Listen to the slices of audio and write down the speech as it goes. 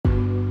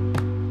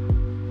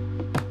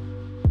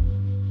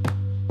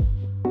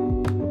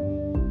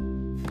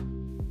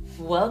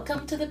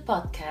Welcome to the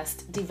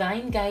podcast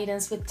Divine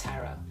Guidance with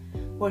Tarot,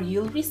 where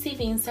you'll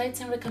receive insights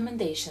and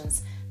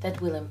recommendations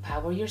that will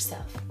empower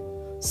yourself,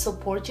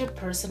 support your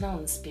personal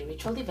and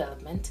spiritual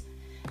development,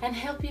 and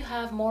help you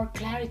have more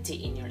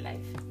clarity in your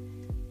life.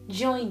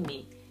 Join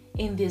me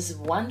in this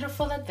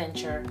wonderful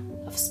adventure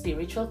of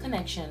spiritual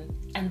connection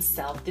and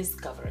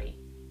self-discovery.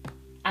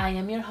 I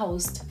am your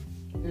host,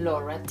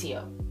 Laura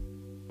Teo.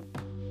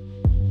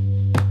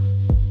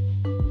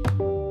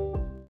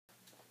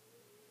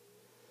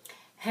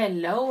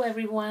 Hello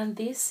everyone,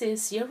 this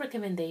is your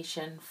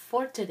recommendation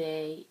for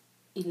today,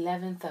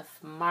 11th of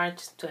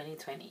March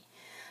 2020.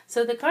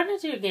 So the card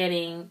that you're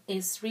getting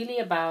is really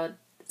about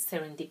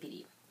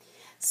serendipity.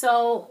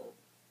 So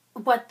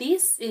what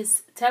this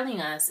is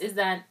telling us is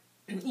that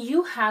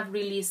you have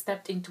really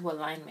stepped into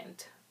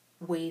alignment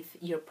with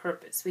your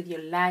purpose, with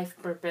your life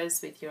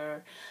purpose, with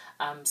your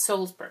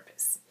soul's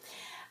purpose.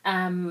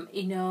 And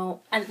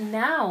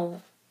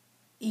now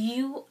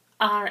you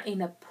are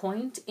in a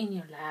point in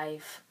your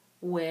life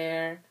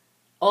where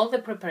all the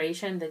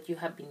preparation that you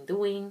have been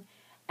doing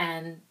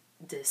and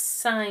the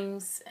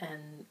signs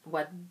and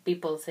what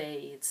people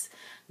say it's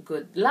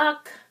good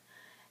luck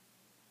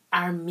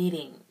are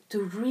meeting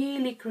to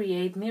really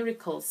create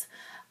miracles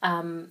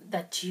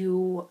that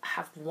you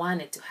have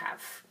wanted to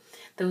have.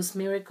 Those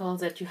miracles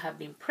that you have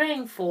been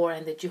praying for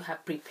and that you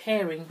have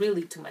preparing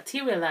really to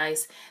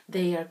materialize,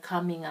 they are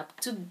coming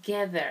up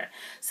together.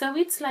 So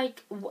it's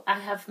like I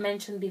have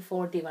mentioned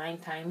before, divine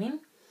timing.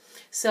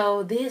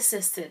 So this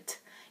is it.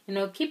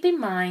 Keep in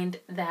mind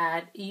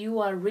that you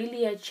are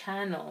really a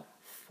channel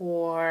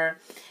for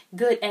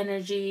good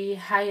energy,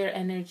 higher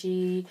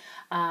energy,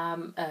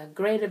 a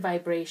greater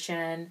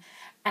vibration,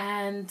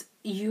 and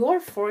your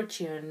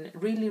fortune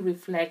really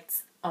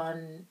reflects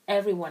on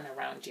everyone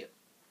around you.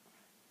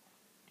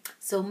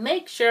 So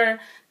make sure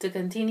to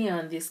continue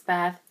on this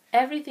path.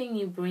 Everything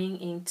you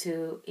bring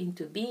into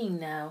being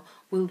now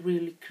will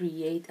really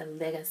create a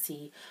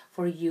legacy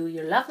for you,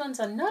 your loved ones,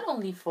 and not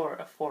only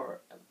for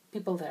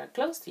people that are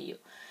close to you.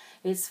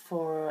 It's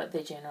for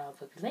the general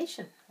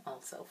population,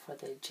 also for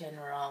the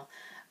general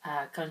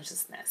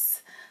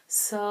consciousness.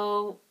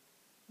 So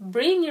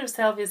bring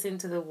yourself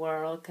into the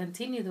world,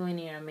 continue doing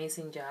your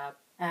amazing job,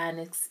 and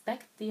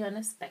expect the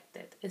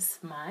unexpected.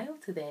 Smile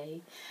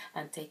today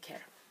and take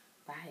care.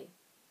 Bye.